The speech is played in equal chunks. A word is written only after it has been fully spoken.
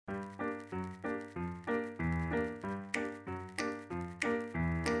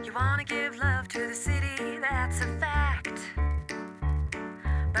You wanna give love to the city, that's a fact.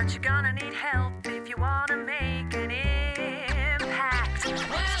 But you're gonna need help if you wanna make an impact.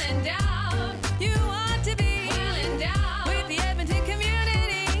 Well endowed, you want to be well endowed with the Edmonton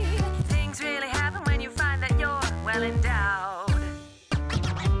community. Things really happen when you find that you're well endowed.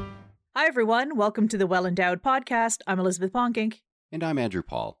 Hi everyone, welcome to the Well Endowed podcast. I'm Elizabeth Bonkink. And I'm Andrew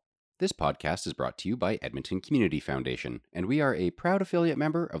Paul. This podcast is brought to you by Edmonton Community Foundation, and we are a proud affiliate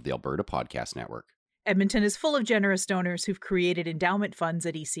member of the Alberta Podcast Network. Edmonton is full of generous donors who've created endowment funds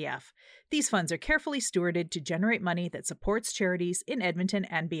at ECF. These funds are carefully stewarded to generate money that supports charities in Edmonton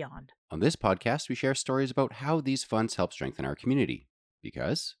and beyond. On this podcast, we share stories about how these funds help strengthen our community,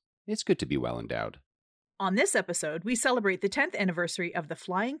 because it's good to be well endowed. On this episode, we celebrate the 10th anniversary of the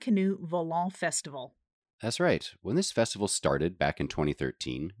Flying Canoe Volant Festival. That's right. When this festival started back in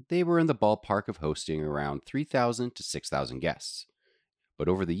 2013, they were in the ballpark of hosting around 3,000 to 6,000 guests. But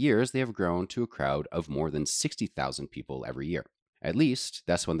over the years, they have grown to a crowd of more than 60,000 people every year. At least,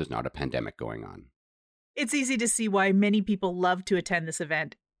 that's when there's not a pandemic going on. It's easy to see why many people love to attend this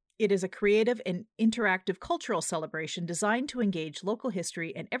event. It is a creative and interactive cultural celebration designed to engage local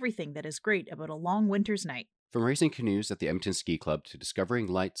history and everything that is great about a long winter's night. From racing canoes at the Edmonton Ski Club to discovering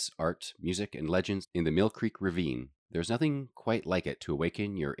lights, art, music, and legends in the Mill Creek Ravine, there's nothing quite like it to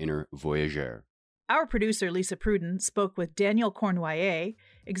awaken your inner voyageur. Our producer, Lisa Pruden, spoke with Daniel Cournoyer,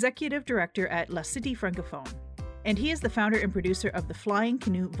 Executive Director at La Cité Francophone. And he is the founder and producer of the Flying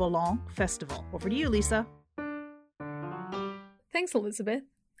Canoe Volant Festival. Over to you, Lisa. Thanks, Elizabeth.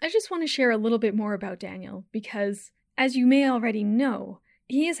 I just want to share a little bit more about Daniel because, as you may already know,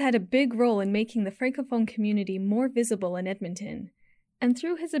 he has had a big role in making the Francophone community more visible in Edmonton, and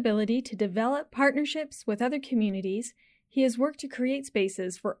through his ability to develop partnerships with other communities, he has worked to create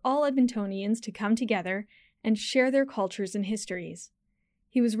spaces for all Edmontonians to come together and share their cultures and histories.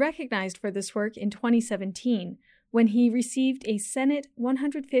 He was recognized for this work in 2017 when he received a Senate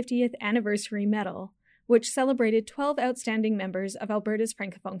 150th Anniversary Medal, which celebrated 12 outstanding members of Alberta's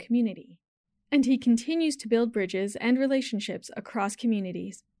Francophone community. And he continues to build bridges and relationships across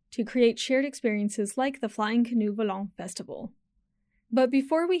communities to create shared experiences like the Flying Canoe Volant Festival. But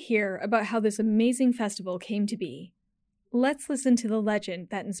before we hear about how this amazing festival came to be, let's listen to the legend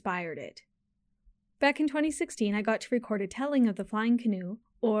that inspired it. Back in 2016, I got to record a telling of the Flying Canoe,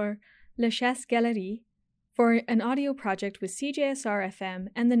 or La Chasse Galerie, for an audio project with CJSR-FM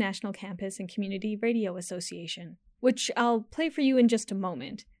and the National Campus and Community Radio Association, which I'll play for you in just a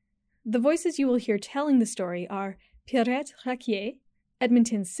moment. The voices you will hear telling the story are Pierrette Raquier,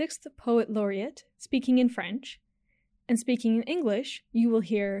 Edmonton's 6th Poet Laureate, speaking in French, and speaking in English, you will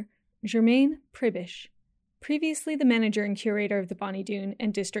hear Germaine Pribish, previously the manager and curator of the Bonnie Doon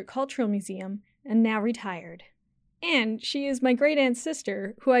and District Cultural Museum, and now retired. And she is my great-aunt's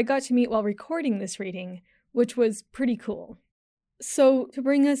sister, who I got to meet while recording this reading, which was pretty cool. So, to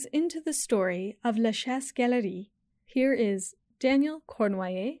bring us into the story of La Chasse Galerie, here is Daniel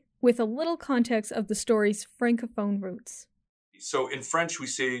Cournoyer, with a little context of the story's Francophone roots. So in French, we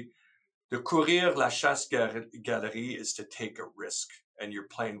say, de courir la chasse galerie is to take a risk, and you're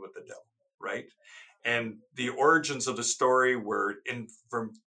playing with the devil, right? And the origins of the story were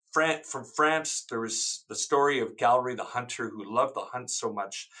from France. There was the story of Gallery the hunter who loved the hunt so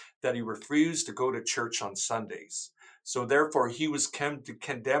much that he refused to go to church on Sundays. So therefore, he was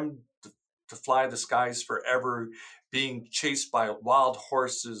condemned to fly the skies forever, being chased by wild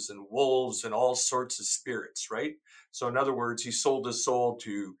horses and wolves and all sorts of spirits, right? So in other words, he sold his soul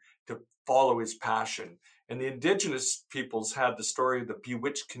to follow his passion. And the indigenous peoples had the story of the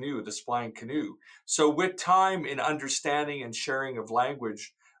bewitched canoe, this flying canoe. So with time and understanding and sharing of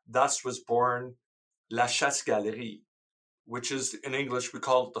language, thus was born La Chasse Galerie, which is, in English, we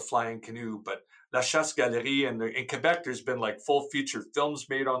call it the flying canoe, but La Chasse Galerie, and in Quebec, there's been like full feature films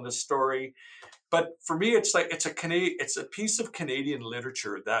made on this story. But for me, it's a piece of Canadian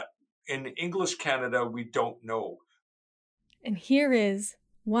literature that in English Canada, we don't know. And here is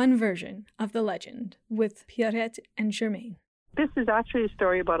one version of the legend with Pierrette and Germaine. This is actually a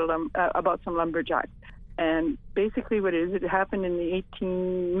story about some lumberjacks. And basically what it is, it happened in the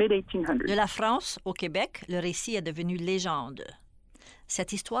mid-1800s. De la France au Québec, le récit est devenu légende.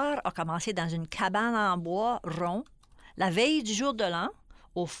 Cette histoire a commencé dans une cabane en bois rond, la veille du jour de l'an,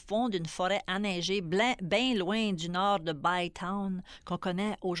 au fond d'une forêt enneigée bien loin du nord de Bytown, qu'on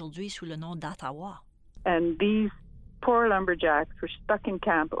connaît aujourd'hui sous le nom d'Ottawa. And these poor lumberjacks were stuck in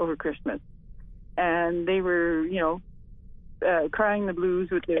camp over Christmas. And they were, crying the blues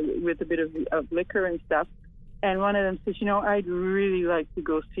with a bit of liquor and stuff. And one of them says, I'd really like to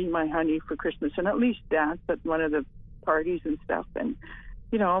go see my honey for Christmas and at least dance at one of the parties and stuff. And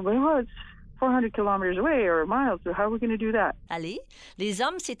But it's 400 kilometers away or miles, so how are we going to do that? Allez, les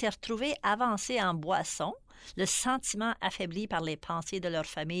hommes s'étaient retrouvés avancés en boisson, le sentiment affaibli par les pensées de leur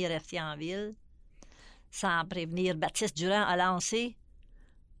famille restée en ville. Sans prévenir, Baptiste Durand a lancé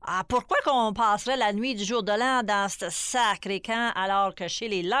 « Ah, pourquoi qu'on passerait la nuit du jour de l'an dans ce sacré camp alors que chez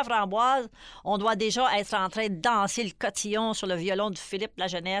les Laframboises, on doit déjà être en train de danser le cotillon sur le violon de Philippe la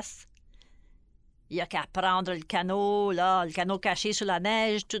jeunesse? Il n'y a qu'à prendre le canot, là, le canot caché sous la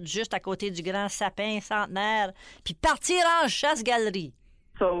neige, tout juste à côté du grand sapin centenaire, puis partir en chasse-galerie. »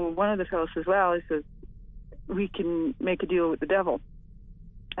 So one of the fellows says, well, he says, we can make a deal with the devil,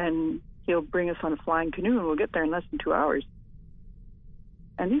 and he'll bring us on a flying canoe, and we'll get there in less than 2 hours.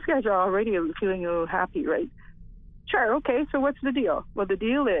 And these guys are already feeling a little happy, right? Sure, okay, so what's the deal? Well, the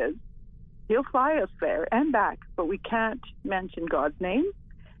deal is he'll fly us there and back, but we can't mention God's name,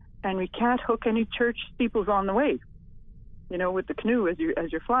 and we can't hook any church steeples on the way, with the canoe as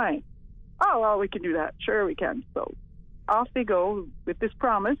you're flying. Oh, well, we can do that. Sure, we can. So off they go with this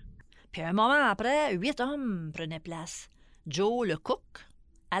promise. Puis un moment après, 8 hommes prenaient place. Joe, le cook,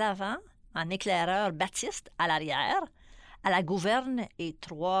 à l'avant, en éclaireur Baptiste, à l'arrière. À la gouverne et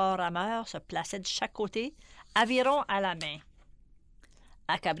 3 rameurs se plaçaient de chaque côté, aviron à la main.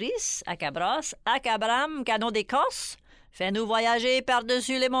 Acabris, acabras, acabram, canot d'Écosse, fais-nous voyager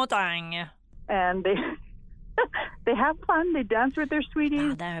par-dessus les montagnes. And they have fun, they dance with their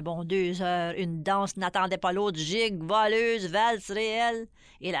sweeties. Pendant un bon 2 heures, une danse n'attendait pas l'autre, gigue, voleuse, valse réelle,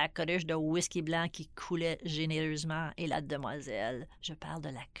 et la cruche de whisky blanc qui coulait généreusement, et la demoiselle, je parle de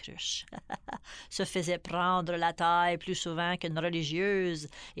la cruche, se faisait prendre la taille plus souvent qu'une religieuse,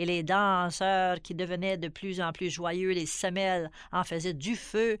 et les danseurs qui devenaient de plus en plus joyeux, les semelles en faisaient du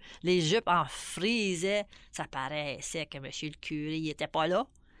feu, les jupes en frisaient. Ça paraissait que monsieur le curé n'y était pas là.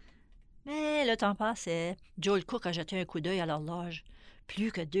 Mais le temps passait. Joe le cook a jeté un coup d'œil à l'horloge.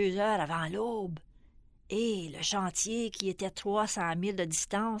 Plus que 2 heures avant l'aube. Et le chantier, qui était 300 000 de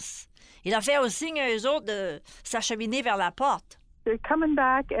distance, il a fait au signe à eux autres de s'acheminer vers la porte. They're coming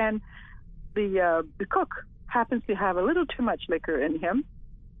back, and the cook happens to have a little too much liquor in him,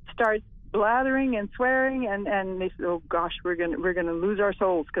 starts blathering and swearing, and they said, oh gosh, we're gonna lose our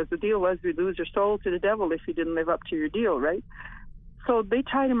souls, because the deal was we'd lose our soul to the devil if he didn't live up to your deal, right? So they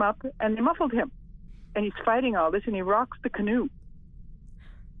tied him up and they muffled him, and he's fighting all this, and he rocks the canoe,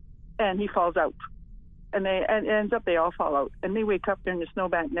 and he falls out, and it ends up they all fall out, and they wake up there in the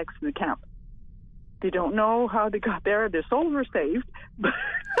snowbank next to the camp. They don't know how they got there. Their souls were saved.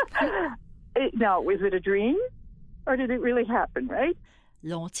 Now, was it a dream, or did it really happen, right?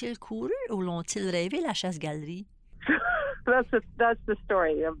 L'ont-ils couru ou l'ont-ils rêvé, la chasse-galerie? That's the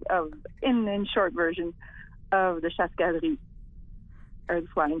story of in short version of the chasse-galerie, or the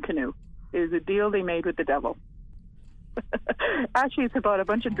flying canoe. It was a deal they made with the devil. Actually, it's about a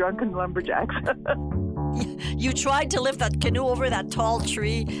bunch of drunken lumberjacks. You tried to lift that canoe over that tall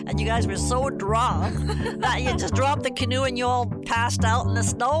tree, and you guys were so drunk that you just dropped the canoe and you all passed out in the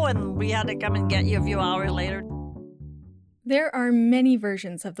snow, and we had to come and get you a few hours later. There are many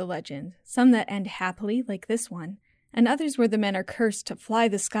versions of the legend, some that end happily, like this one, and others where the men are cursed to fly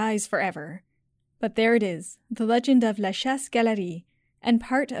the skies forever. But there it is, the legend of La Chasse-Galerie, and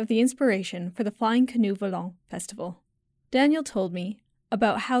part of the inspiration for the Flying Canoe Volant Festival. Daniel told me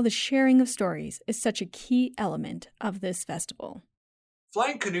about how the sharing of stories is such a key element of this festival.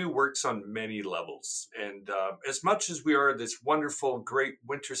 Flying Canoe works on many levels. And as much as we are this wonderful, great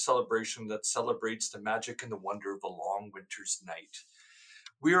winter celebration that celebrates the magic and the wonder of a long winter's night,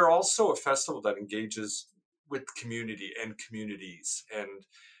 we are also a festival that engages with community and communities. And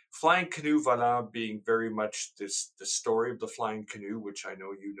Flying Canoe Volant being very much the story of the Flying Canoe, which I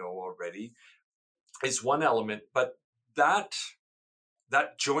know you know already, is one element. But that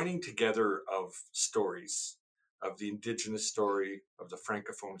joining together of stories, of the Indigenous story, of the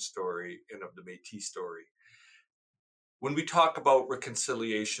Francophone story, and of the Métis story. When we talk about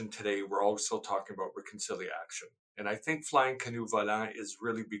reconciliation today, we're also talking about reconciliation. And I think Flying Canoe Volant is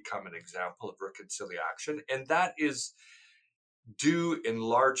really become an example of reconciliation. And that is due in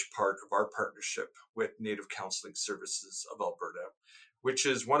large part of our partnership with Native Counseling Services of Alberta, which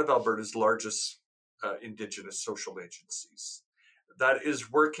is one of Alberta's largest Indigenous social agencies that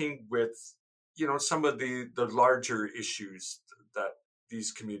is working with, some of the larger issues that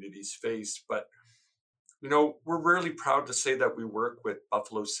these communities face. But, we're really proud to say that we work with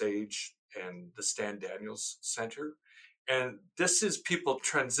Buffalo Sage and the Stan Daniels Center. And this is people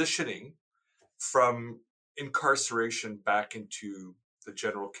transitioning from incarceration back into the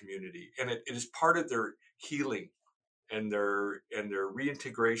general community. And it is part of their healing and their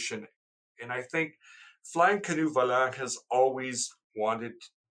reintegration. And I think Flying Canoe Volant has always wanted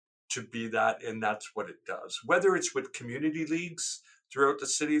to be that, and that's what it does. Whether it's with community leagues throughout the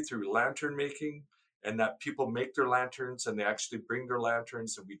city through lantern making, and that people make their lanterns and they actually bring their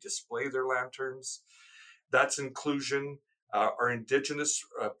lanterns and we display their lanterns, that's inclusion. Our Indigenous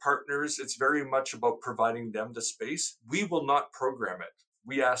partners, it's very much about providing them the space. We will not program it.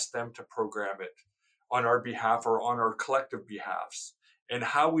 We ask them to program it on our behalf or on our collective behalves, and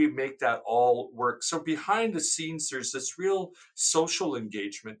how we make that all work. So behind the scenes, there's this real social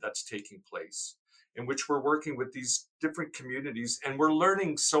engagement that's taking place in which we're working with these different communities, and we're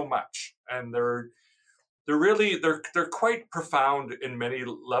learning so much. And they're quite profound in many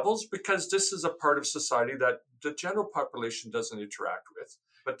levels, because this is a part of society that the general population doesn't interact with.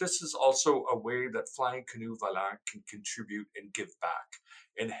 But this is also a way that Flying Canoe Volant can contribute and give back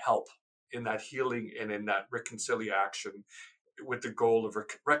and help in that healing and in that reconciliation, with the goal of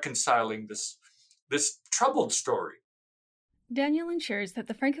reconciling this troubled story. Daniel ensures that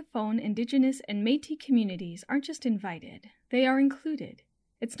the Francophone, Indigenous, and Métis communities aren't just invited, they are included.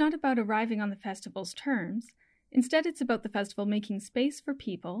 It's not about arriving on the festival's terms. Instead, it's about the festival making space for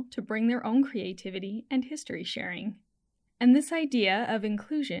people to bring their own creativity and history sharing. And this idea of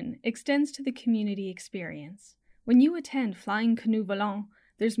inclusion extends to the community experience. When you attend Flying Canoe Volant,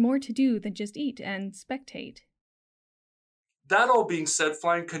 there's more to do than just eat and spectate. That all being said,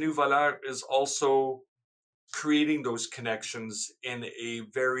 Flying Canoe Volant is also creating those connections in a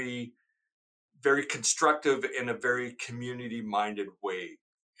very, very constructive and a very community-minded way.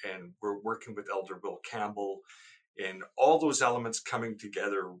 And we're working with Elder Will Campbell, and all those elements coming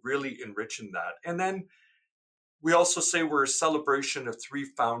together, really enriching that. And then we also say we're a celebration of 3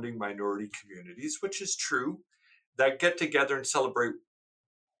 founding minority communities, which is true, that get together and celebrate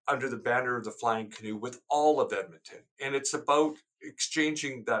under the banner of the Flying Canoe with all of Edmonton. And it's about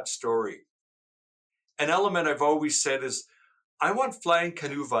exchanging that story. An element I've always said is, I want Flying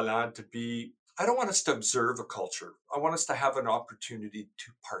Canoe Volant to be, I don't want us to observe a culture. I want us to have an opportunity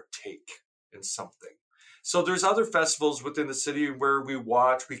to partake in something. So there's other festivals within the city where we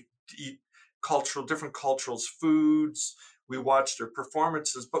watch, we eat different cultures, foods, we watch their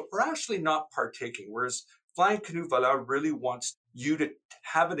performances, but we're actually not partaking. Whereas Flying Canoe Volant really wants you to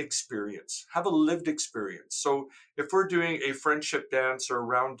have an experience, have a lived experience. So if we're doing a friendship dance or a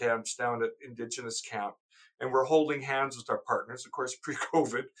round dance down at Indigenous camp, and we're holding hands with our partners, of course,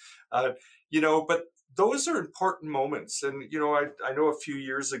 pre-COVID, but those are important moments. And, I know a few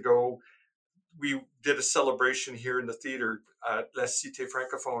years ago, we did a celebration here in the theater at La Cité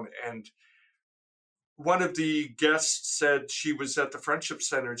Francophone, and one of the guests said she was at the Friendship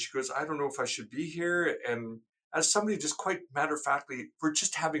Center, and she goes, I don't know if I should be here. And as somebody just quite matter-of-factly, we're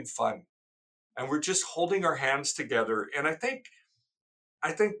just having fun, and we're just holding our hands together. And I think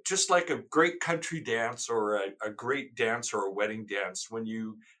just like a great country dance or a great dance or a wedding dance, when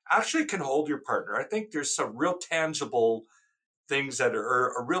you actually can hold your partner, I think there's some real tangible things that are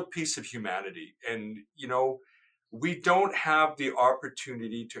a real piece of humanity. And, we don't have the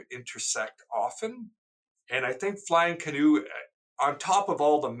opportunity to intersect often. And I think Flying Canoe, on top of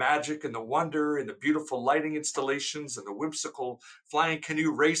all the magic and the wonder and the beautiful lighting installations and the whimsical flying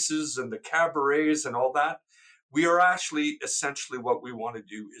canoe races and the cabarets and all that, we are actually essentially what we want to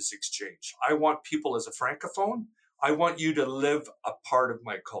do is exchange. I want people as a Francophone, I want you to live a part of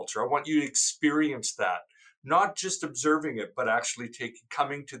my culture. I want you to experience that, not just observing it, but actually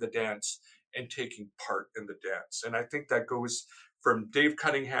coming to the dance and taking part in the dance. And I think that goes from Dave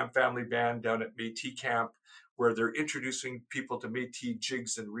Cunningham Family Band down at Métis Camp, where they're introducing people to Métis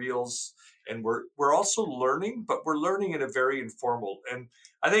jigs and reels. And we're also learning, but we're learning in a very informal. And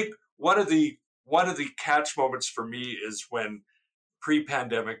I think one of the catch moments for me is when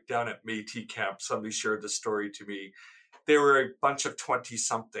pre-pandemic down at Métis Camp, somebody shared the story to me. There were a bunch of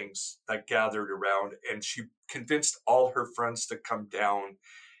 20-somethings that gathered around, and she convinced all her friends to come down.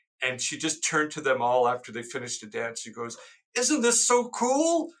 And she just turned to them all after they finished the dance. She goes, isn't this so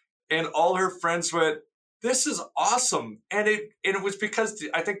cool? And all her friends went, this is awesome. And it was because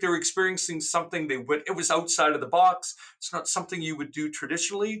I think they were experiencing something it was outside of the box. It's not something you would do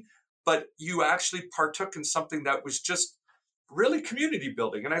traditionally, but you actually partook in something that was just really community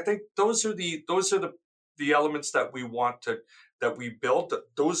building. And I think those are the elements that we want that we build.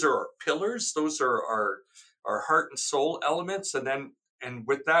 Those are our pillars. Those are our heart and soul elements. And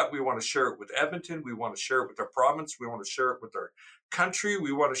with that, we want to share it with Edmonton. We want to share it with our province. We want to share it with our country.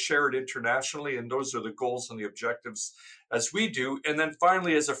 We want to share it internationally. And those are the goals and the objectives as we do. And then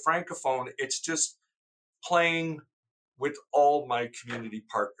finally, as a Francophone, it's just playing with all my community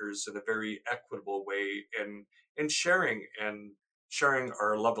partners in a very equitable way and sharing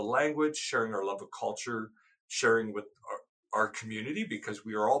our love of language, sharing our love of culture, sharing with our community, because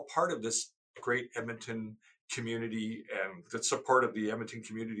we are all part of this great Edmonton community, and the support of the Edmonton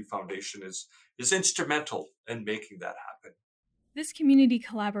Community Foundation is instrumental in making that happen. This community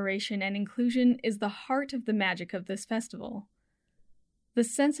collaboration and inclusion is the heart of the magic of this festival. The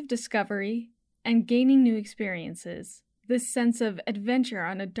sense of discovery and gaining new experiences, this sense of adventure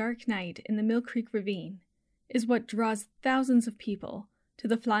on a dark night in the Mill Creek Ravine, is what draws thousands of people to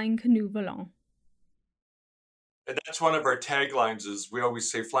the Flying Canoe Volant. And that's one of our taglines is we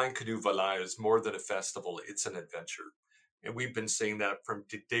always say Flying Canoe Volant is more than a festival, it's an adventure. And we've been saying that from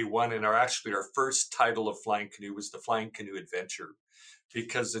day one. And our first title of Flying Canoe was the Flying Canoe Adventure,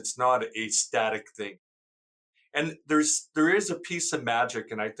 because it's not a static thing. And there is a piece of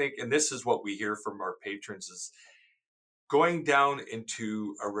magic. And I think, and this is what we hear from our patrons, is going down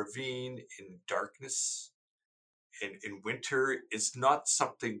into a ravine in darkness in winter is not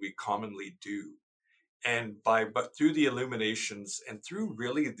something we commonly do. And but through the illuminations and through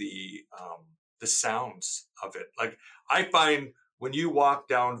really the sounds of it, like I find when you walk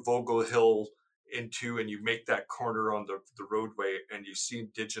down Vogel Hill and you make that corner on the roadway and you see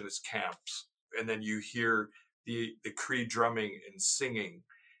Indigenous camps, and then you hear the Cree drumming and singing,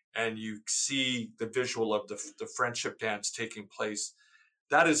 and you see the visual of the friendship dance taking place.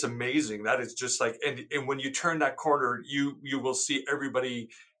 That is amazing. That is just like, and when you turn that corner, you will see everybody.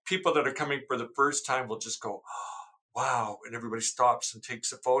 People that are coming for the first time will just go, oh, wow. And everybody stops and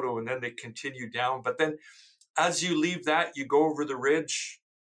takes a photo, and then they continue down. But then as you leave that, you go over the ridge,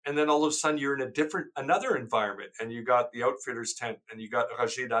 and then all of a sudden you're in another environment, and you got the outfitter's tent, and you got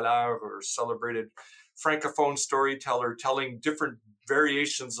Roger Dallaire, or celebrated Francophone storyteller, telling different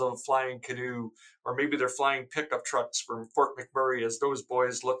variations of flying canoe, or maybe they're flying pickup trucks from Fort McMurray as those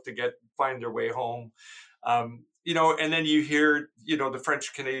boys look to find their way home. And then you hear, the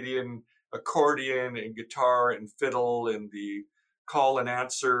French Canadian accordion and guitar and fiddle and the call and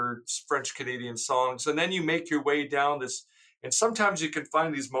answer French Canadian songs. And then you make your way down this, and sometimes you can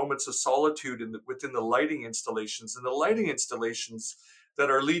find these moments of solitude within the lighting installations. And the lighting installations that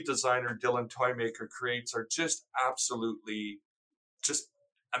our lead designer, Dylan Toymaker, creates are just absolutely just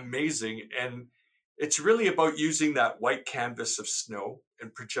amazing. And it's really about using that white canvas of snow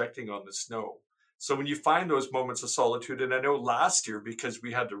and projecting on the snow. So when you find those moments of solitude, and I know last year, because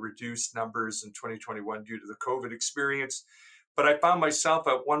we had to reduce numbers in 2021 due to the COVID experience, but I found myself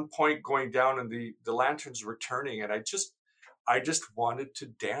at one point going down and the lanterns were turning, and I just wanted to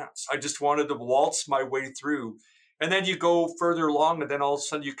dance. I just wanted to waltz my way through. And then you go further along, and then all of a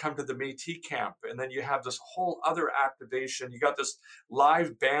sudden you come to the Métis camp, and then you have this whole other activation. You got this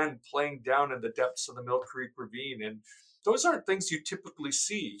live band playing down in the depths of the Mill Creek Ravine. And those aren't things you typically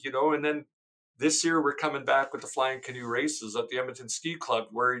see, and then this year, we're coming back with the Flying Canoe races at the Edmonton Ski Club,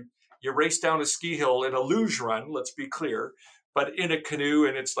 where you race down a ski hill in a luge run, let's be clear, but in a canoe,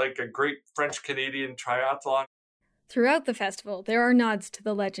 and it's like a great French-Canadian triathlon. Throughout the festival, there are nods to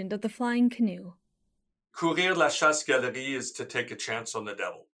the legend of the Flying Canoe. Courir la chasse galerie is to take a chance on the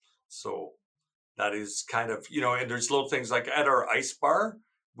devil. So that is kind of, and there's little things like at our ice bar,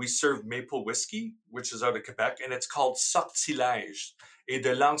 we serve maple whiskey, which is out of Quebec, and it's called sortilège. Et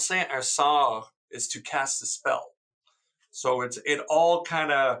de lancer un sort is to cast a spell. So it all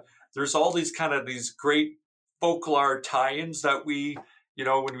kind of, there's all these great folklore tie-ins that we,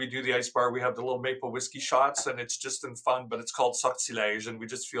 when we do the ice bar, we have the little maple whiskey shots, and it's just in fun, but it's called sortilège, and we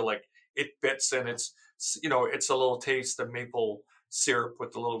just feel like it fits, and it's, it's a little taste of maple syrup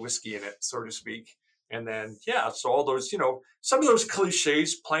with a little whiskey in it, so to speak. And then, so all those, some of those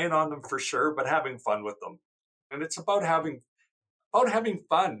cliches, playing on them for sure, but having fun with them. And it's about having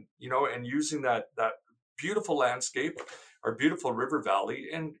fun, and using that beautiful landscape, our beautiful river valley,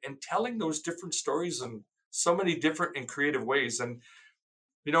 and telling those different stories in so many different and creative ways. And,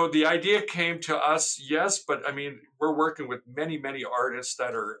 the idea came to us, yes, but I mean, we're working with many, many artists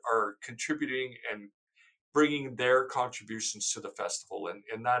that are contributing and bringing their contributions to the festival.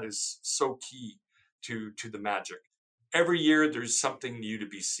 And that is so key to the magic. Every year there's something new to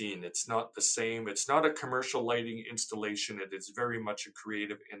be seen. It's not the same. It's not a commercial lighting installation. It is very much a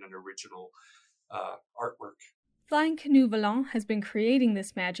creative and an original artwork. Flying Canoe Volant has been creating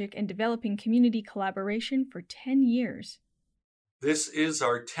this magic and developing community collaboration for 10 years. This is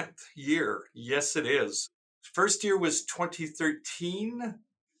our 10th year. Yes, it is. First year was 2013.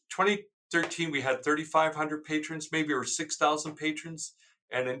 2013, we had 3,500 patrons, maybe, or 6,000 patrons.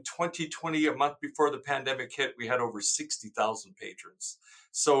 And in 2020, a month before the pandemic hit, we had over 60,000 patrons.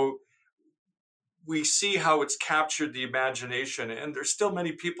 So we see how it's captured the imagination. And there's still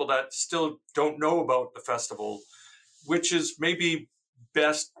many people that still don't know about the festival, which is maybe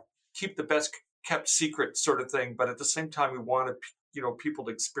best, keep the best kept secret sort of thing, but at the same time, we wanted, people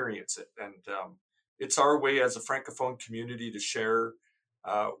to experience it. And it's our way as a Francophone community to share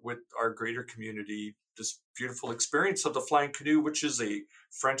with our greater community this beautiful experience of the Flying Canoe, which is a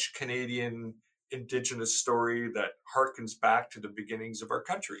French-Canadian Indigenous story that harkens back to the beginnings of our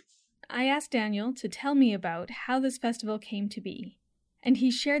country. I asked Daniel to tell me about how this festival came to be, and he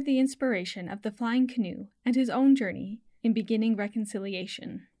shared the inspiration of the Flying Canoe and his own journey in beginning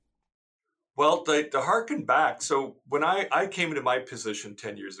reconciliation. Well, to harken back, so when I came into my position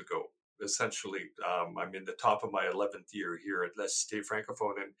 10 years ago, essentially, I'm in the top of my 11th year here at La Cité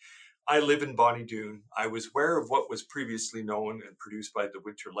Francophone, and I live in Bonnie Doon. I was aware of what was previously known and produced by the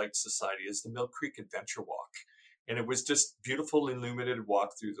Winter Light Society as the Mill Creek Adventure Walk. And it was just beautiful, illuminated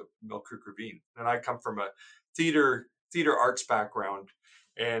walk through the Mill Creek Ravine. And I come from a theater arts background.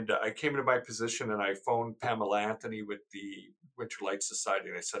 And I came into my position and I phoned Pamela Anthony with the Winter Light Society.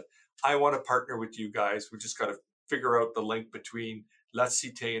 And I said, I want to partner with you guys. We just got to figure out the link between La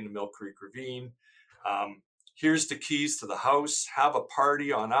Cité and the Mill Creek Ravine. Here's the keys to the house. Have a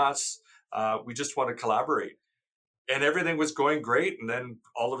party on us. We just want to collaborate. And everything was going great. And then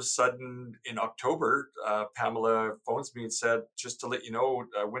all of a sudden in October, Pamela phones me and said, just to let you know,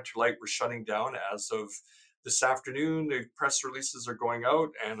 Winter Light, we're shutting down as of this afternoon. The press releases are going out.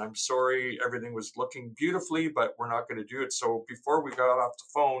 And I'm sorry, everything was looking beautifully, but we're not going to do it. So before we got off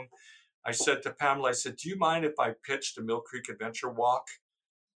the phone, I said to Pamela, I said, do you mind if I pitched a Mill Creek Adventure Walk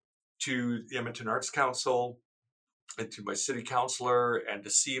to the Edmonton Arts Council and to my city councillor and to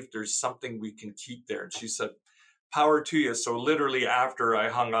see if there's something we can keep there? And she said, power to you. So literally after I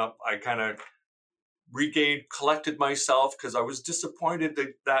hung up, I kind of collected myself because I was disappointed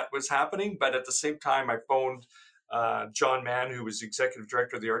that was happening. But at the same time, I phoned John Mann, who was executive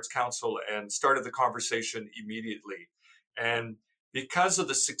director of the Arts Council, and started the conversation immediately. And because of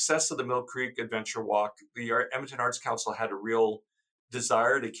the success of the Mill Creek Adventure Walk, the Edmonton Arts Council had a real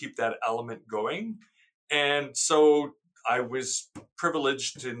desire to keep that element going. And so I was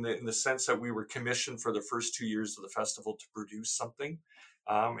privileged in the sense that we were commissioned for the first 2 years of the festival to produce something.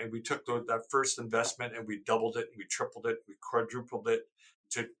 And we took that first investment and we doubled it, and we tripled it, we quadrupled it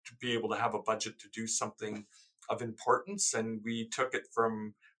to be able to have a budget to do something of importance. And we took it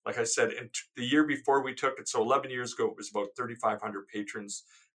from, like I said, the year before we took it, so 11 years ago, it was about 3,500 patrons.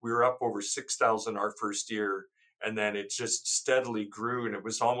 We were up over 6,000 our first year. And then it just steadily grew. And it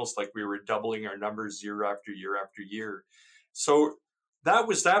was almost like we were doubling our numbers year after year after year. So that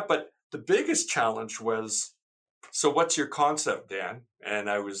was that. But the biggest challenge was, so what's your concept, Dan? And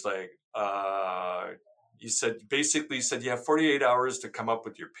I was like, you said you have 48 hours to come up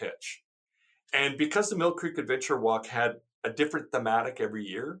with your pitch. And because the Mill Creek Adventure Walk had a different thematic every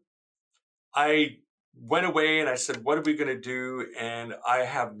year, I went away and I said, what are we going to do? And I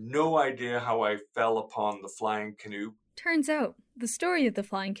have no idea how I fell upon the Flying Canoe. Turns out, the story of the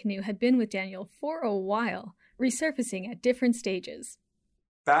Flying Canoe had been with Daniel for a while, resurfacing at different stages.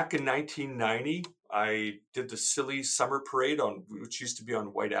 Back in 1990, I did the Silly Summer Parade, which used to be on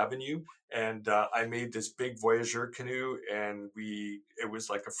White Avenue. And I made this big Voyageur canoe, and it was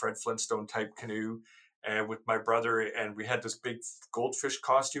like a Fred Flintstone type canoe. And with my brother, and we had this big goldfish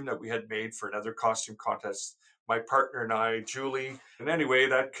costume that we had made for another costume contest. My partner and I, Julie. And anyway,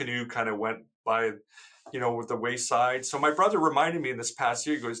 that canoe kind of went by, with the wayside. So my brother reminded me in this past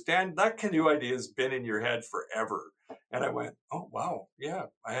year, he goes, Dan, that canoe idea has been in your head forever. And I went, oh, wow. Yeah,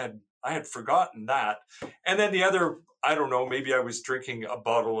 I had forgotten that. And then the other, I don't know, maybe I was drinking a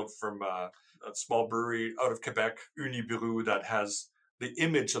bottle from a small brewery out of Quebec, Unibiru, that has the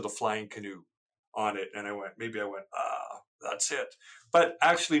image of the Flying Canoe on it. And I went, that's it. But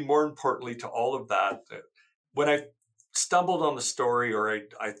actually, more importantly to all of that, when I stumbled on the story, or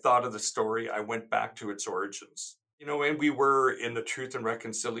I thought of the story, I went back to its origins. And we were in the Truth and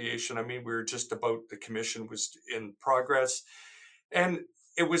Reconciliation. I mean, we were just about, the commission was in progress. And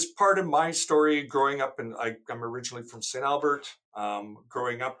it was part of my story growing up, and I'm originally from St. Albert.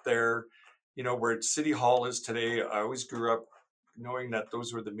 Growing up there, where City Hall is today, I always grew up knowing that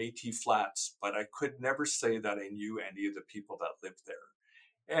those were the Métis flats, but I could never say that I knew any of the people that lived there.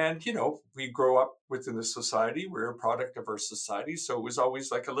 And, we grow up within the society. We're a product of our society. So it was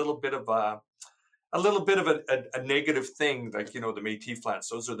always like a little bit of a negative thing, like, the Métis flats,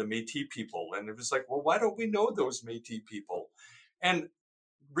 those are the Métis people. And it was like, well, why don't we know those Métis people? And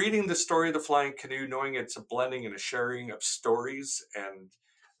reading the story of the Flying Canoe, knowing it's a blending and a sharing of stories, and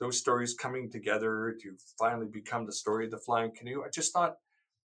those stories coming together to finally become the story of the Flying Canoe, I just thought,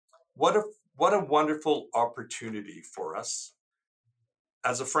 what a wonderful opportunity for us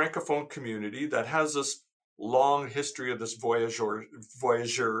as a Francophone community that has this long history of this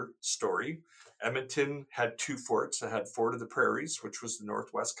voyageur story. Edmonton had two forts. It had Fort of the Prairies, which was the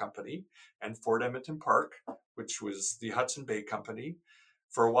Northwest Company, and Fort Edmonton Park, which was the Hudson Bay Company.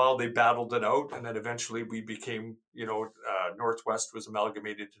 For a while, they battled it out, and then eventually we became, Northwest was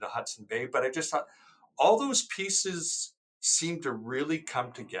amalgamated to the Hudson Bay. But I just thought all those pieces seemed to really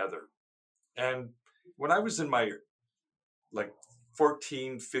come together. And when I was in my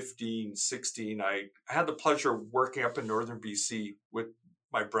 14, 15, 16, I had the pleasure of working up in northern BC with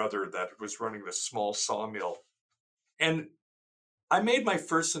my brother that was running this small sawmill. And I made my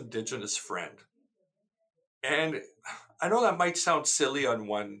first Indigenous friend. And I know that might sound silly on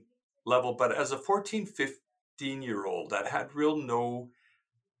one level, but as a 14, 15-year-old that had no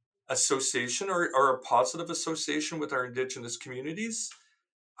association or a positive association with our Indigenous communities,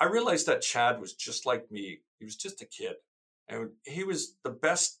 I realized that Chad was just like me. He was just a kid. And he was the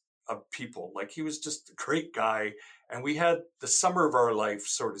best of people. He was just a great guy. And we had the summer of our life,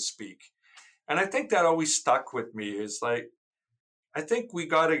 so to speak. And I think that always stuck with me is I think we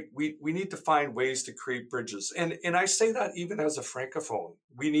need to find ways to create bridges. And I say that even as a Francophone,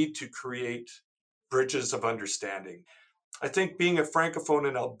 we need to create bridges of understanding. I think being a Francophone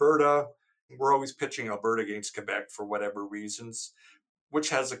in Alberta, we're always pitching Alberta against Quebec for whatever reasons, which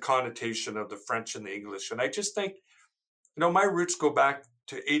has a connotation of the French and the English. And I just think, my roots go back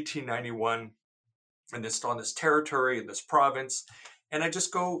to 1891 and on this territory, in this province. And I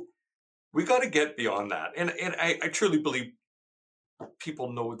just go, we got to get beyond that. And I truly believe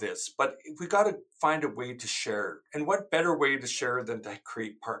people know this, but we got to find a way to share. And what better way to share than to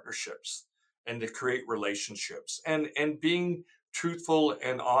create partnerships and to create relationships and being truthful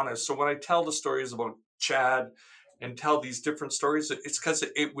and honest. So when I tell the stories about Chad and tell these different stories, it's because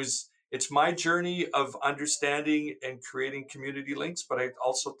it's my journey of understanding and creating community links. But I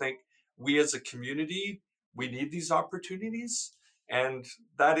also think we as a community, we need these opportunities. And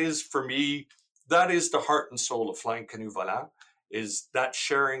that is, for me, that is the heart and soul of Flying Canoe Volant, is that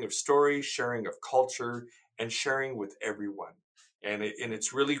sharing of stories, sharing of culture, and sharing with everyone. And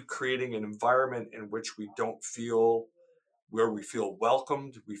it's really creating an environment in which we feel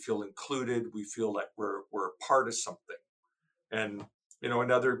welcomed, we feel included, we feel like we're a part of something. And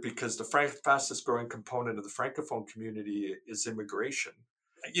because the fastest growing component of the Francophone community is immigration.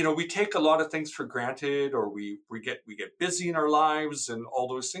 We take a lot of things for granted, or we get busy in our lives and all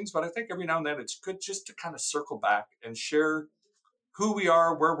those things. But I think every now and then it's good just to kind of circle back and share who we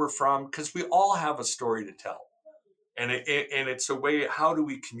are, where we're from, because we all have a story to tell. And it's a way, how do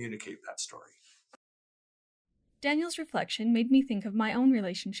we communicate that story? Daniel's reflection made me think of my own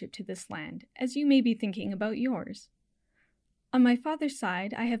relationship to this land, as you may be thinking about yours. On my father's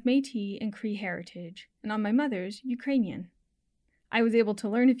side, I have Métis and Cree heritage, and on my mother's, Ukrainian. I was able to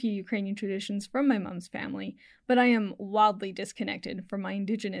learn a few Ukrainian traditions from my mom's family, but I am wildly disconnected from my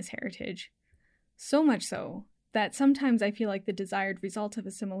Indigenous heritage. So much so that sometimes I feel like the desired result of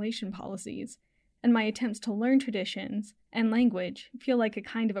assimilation policies, and my attempts to learn traditions and language feel like a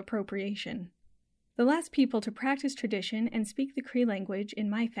kind of appropriation. The last people to practice tradition and speak the Cree language in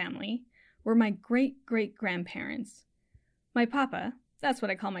my family were my great-great-grandparents. My papa, that's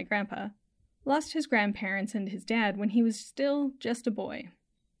what I call my grandpa, lost his grandparents and his dad when he was still just a boy.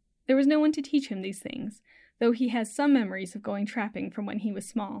 There was no one to teach him these things, though he has some memories of going trapping from when he was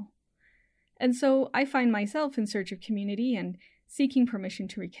small. And so I find myself in search of community and seeking permission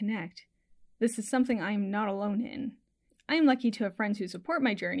to reconnect. This is something I am not alone in. I am lucky to have friends who support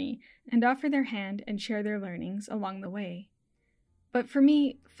my journey and offer their hand and share their learnings along the way. But for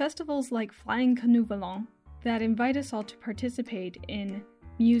me, festivals like Flying Canoe Volant that invite us all to participate in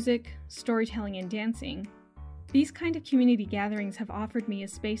music, storytelling, and dancing, these kind of community gatherings have offered me a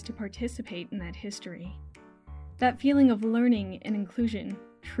space to participate in that history. That feeling of learning and inclusion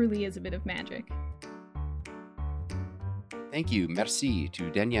truly is a bit of magic. Thank you, merci,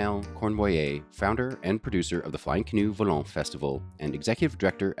 to Danielle Cornboyer, founder and producer of the Flying Canoe Volant Festival and executive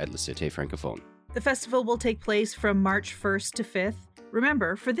director at La Cité Francophone. The festival will take place from March 1st to 5th.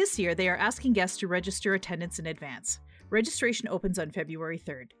 Remember, for this year, they are asking guests to register attendance in advance. Registration opens on February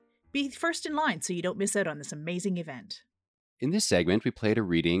 3rd. Be first in line so you don't miss out on this amazing event. In this segment, we played a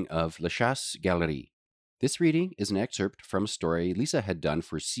reading of La Chasse Galerie. This reading is an excerpt from a story Lisa had done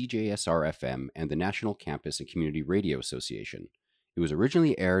for CJSR-FM and the National Campus and Community Radio Association. It was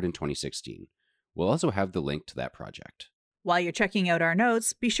originally aired in 2016. We'll also have the link to that project. While you're checking out our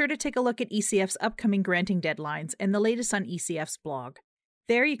notes, be sure to take a look at ECF's upcoming granting deadlines and the latest on ECF's blog.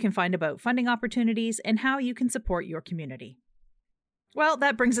 There you can find about funding opportunities and how you can support your community. Well,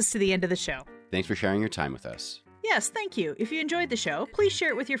 that brings us to the end of the show. Thanks for sharing your time with us. Yes, thank you. If you enjoyed the show, please share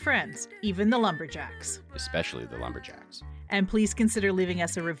it with your friends, even the lumberjacks. Especially the lumberjacks. And please consider leaving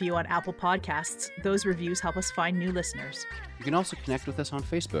us a review on Apple Podcasts. Those reviews help us find new listeners. You can also connect with us on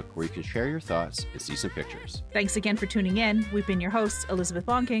Facebook, where you can share your thoughts and see some pictures. Thanks again for tuning in. We've been your hosts, Elizabeth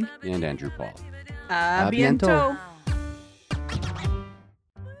Bonking And Andrew Paul. A bientôt.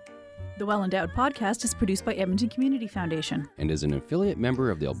 The Well Endowed Podcast is produced by Edmonton Community Foundation And is an affiliate member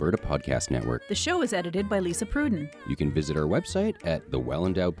of the Alberta Podcast Network. The show is edited by Lisa Pruden. You can visit our website at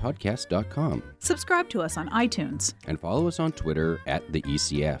thewellendowedpodcast.com. Subscribe to us on iTunes. And follow us on Twitter at the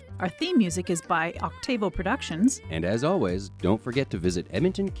ECF. Our theme music is by Octavo Productions. And as always, don't forget to visit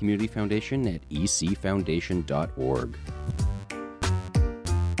Edmonton Community Foundation at ecfoundation.org.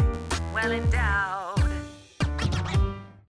 Well endowed.